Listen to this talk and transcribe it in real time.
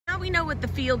we know what the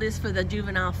field is for the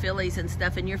Juvenile Fillies and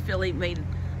stuff, and your filly made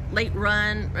a late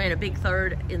run, ran a big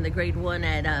third in the Grade 1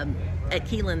 at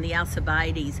Keelan, the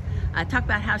Alcibiades. Talk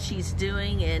about how she's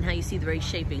doing and how you see the race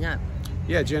shaping up.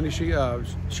 Yeah, Jenny, she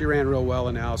ran real well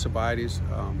in the Alcibiades.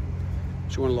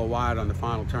 She went a little wide on the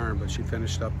final turn, but she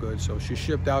finished up good. So she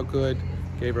shipped out good,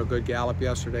 gave her a good gallop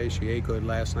yesterday. She ate good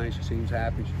last night. She seems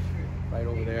happy. She's right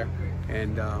over there.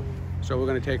 And so we're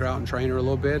going to take her out and train her a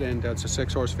little bit, and it's a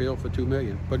 6-horse field for $2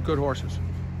 million, but good horses.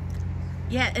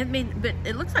 Yeah, I mean, but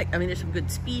it looks like, I mean, there's some good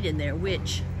speed in there,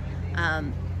 which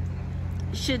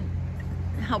should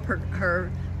help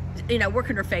her, you know, work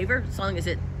in her favor as long as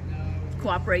it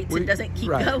cooperates and doesn't keep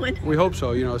going. We hope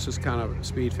so. You know, it's just kind of a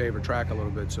speed favored track a little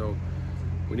bit, so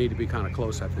we need to be kind of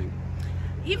close, I think.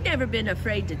 You've never been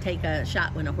afraid to take a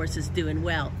shot when a horse is doing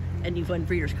well, and you've won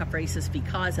Breeders' Cup races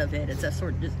because of it. It's a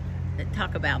sort of just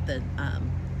talk about the,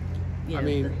 you know, I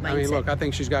mean, look, I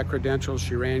think she's got credentials.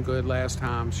 She ran good last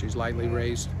time. She's lightly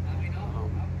raced.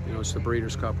 You know, it's the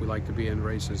Breeders' Cup. We like to be in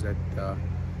races that,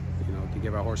 you know, to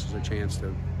give our horses a chance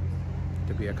to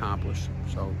be accomplished.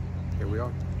 So here we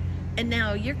are. And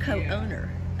now you're co-owner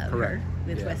of her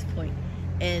with West Point.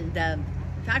 And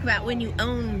talk about when you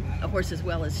own a horse as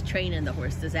well as training the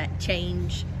horse, does that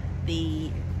change the,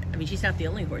 I mean, she's not the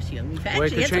only horse you own. You've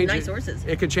actually had some nice horses.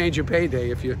 It could change your payday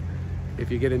if you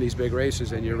get in these big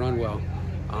races and you run well.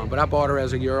 But I bought her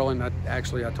as a yearling. I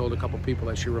told a couple people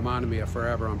that she reminded me of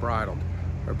Forever Unbridled,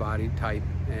 her body type,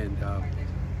 and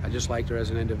I just liked her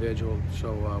as an individual.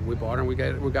 So we bought her and we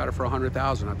got her for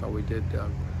 $100,000. I thought we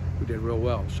did real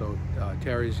well. So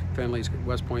Terry's Finley's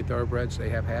West Point Thoroughbreds, they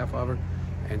have half of her,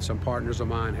 and some partners of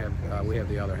mine we have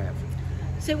the other half.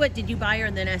 So what, did you buy her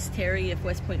and then ask Terry if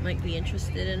West Point might be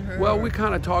interested in her? Well, we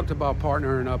kind of talked about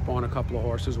partnering up on a couple of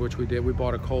horses, which we did. We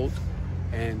bought a colt,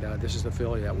 and this is the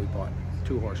filly that we bought,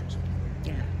 2 horses.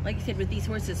 Yeah, like you said, with these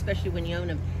horses, especially when you own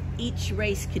them, each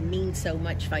race can mean so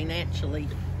much financially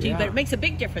to you, but it makes a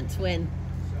big difference when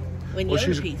you own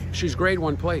a piece. She's Grade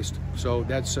 1 placed, so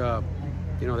that's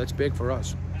you know, that's big for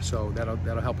us. So that'll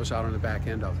help us out on the back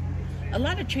end of it. A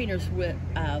lot of trainers,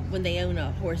 when they own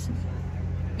a horse,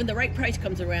 when the right price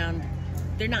comes around,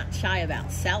 they're not shy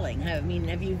about selling. I mean,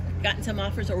 have you gotten some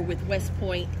offers, or with West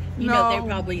Point, you know,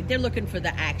 they're looking for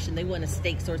the action. They want a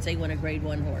stakes horse, they want a Grade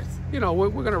 1 horse. You know, we're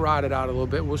going to ride it out a little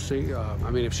bit. We'll see.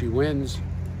 I mean, if she wins,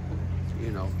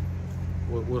 you know,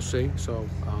 we'll see. So,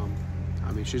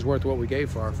 I mean, she's worth what we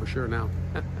gave for her for sure now.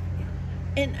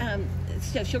 And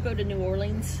so she'll go to New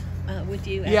Orleans with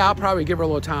you? Yeah, I'll probably give her a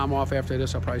little time off after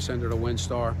this. I'll probably send her to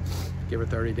WinStar, give her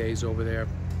 30 days over there,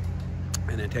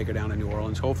 and then take her down to New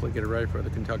Orleans, hopefully get her ready for the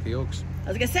Kentucky Oaks. I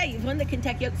was going to say, you've won the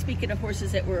Kentucky Oaks. Speaking of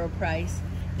horses that were a price,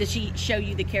 did she show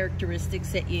you the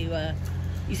characteristics that you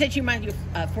said she reminded you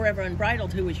of Forever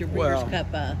Unbridled, who was your Breeders' Cup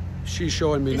she's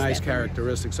showing me nice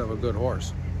characteristics of a good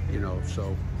horse, you know,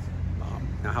 so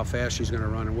now how fast she's going to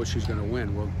run and what she's going to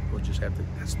win, we'll just have to,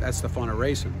 that's the fun of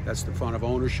racing. That's the fun of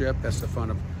ownership. That's the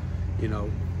fun of, you know,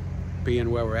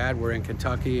 being where we're at. We're in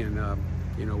Kentucky, and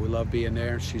you know, we love being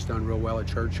there. She's done real well at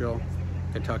Churchill.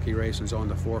 Kentucky racing's on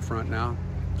the forefront now,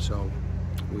 so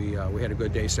we had a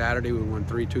good day Saturday. We won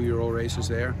 3 2-year-old races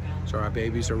there, so our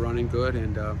babies are running good,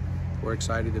 and we're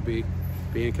excited to be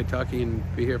in Kentucky and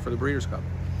be here for the Breeders' Cup.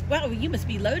 Well, you must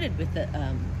be loaded with the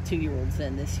 2-year-olds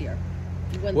then this year.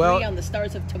 You won 3 on the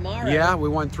Stars of Tomorrow. Yeah, we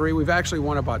won 3. We've actually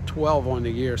won about 12 on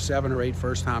the year, 7 or 8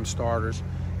 first-time starters,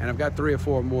 and I've got 3 or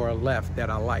 4 more left that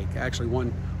I like. Actually,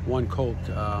 one colt,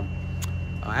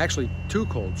 actually 2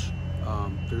 colts.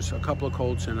 There's a couple of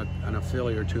colts and a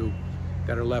filly or 2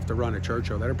 that are left to run at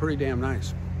Churchill that are pretty damn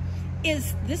nice.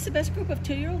 Is this the best group of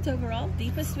 2-year-olds overall?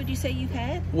 Deepest, would you say you've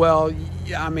had? Well,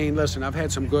 yeah, I mean, listen, I've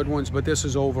had some good ones, but this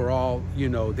is overall, you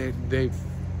know, they've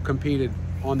competed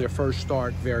on their first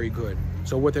start very good.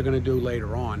 So what they're going to do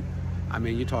later on, I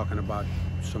mean, you're talking about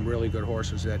some really good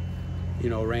horses that,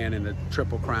 you know, ran in the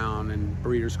Triple Crown and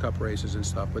Breeders' Cup races and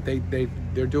stuff, but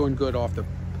they're doing good off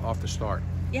the start.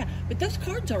 Yeah, but those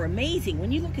cards are amazing.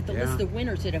 When you look at the list of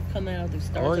winners that have come out of the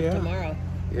Stars of Tomorrow,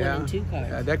 1 and 2 cards.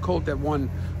 Yeah, that colt that won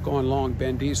Gone Long,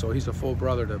 Ben Diesel, he's a full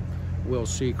brother to Will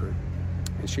Secret,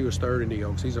 and she was 3rd in the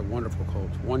Oaks. He's a wonderful colt.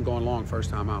 1 Gone Long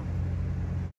first time out.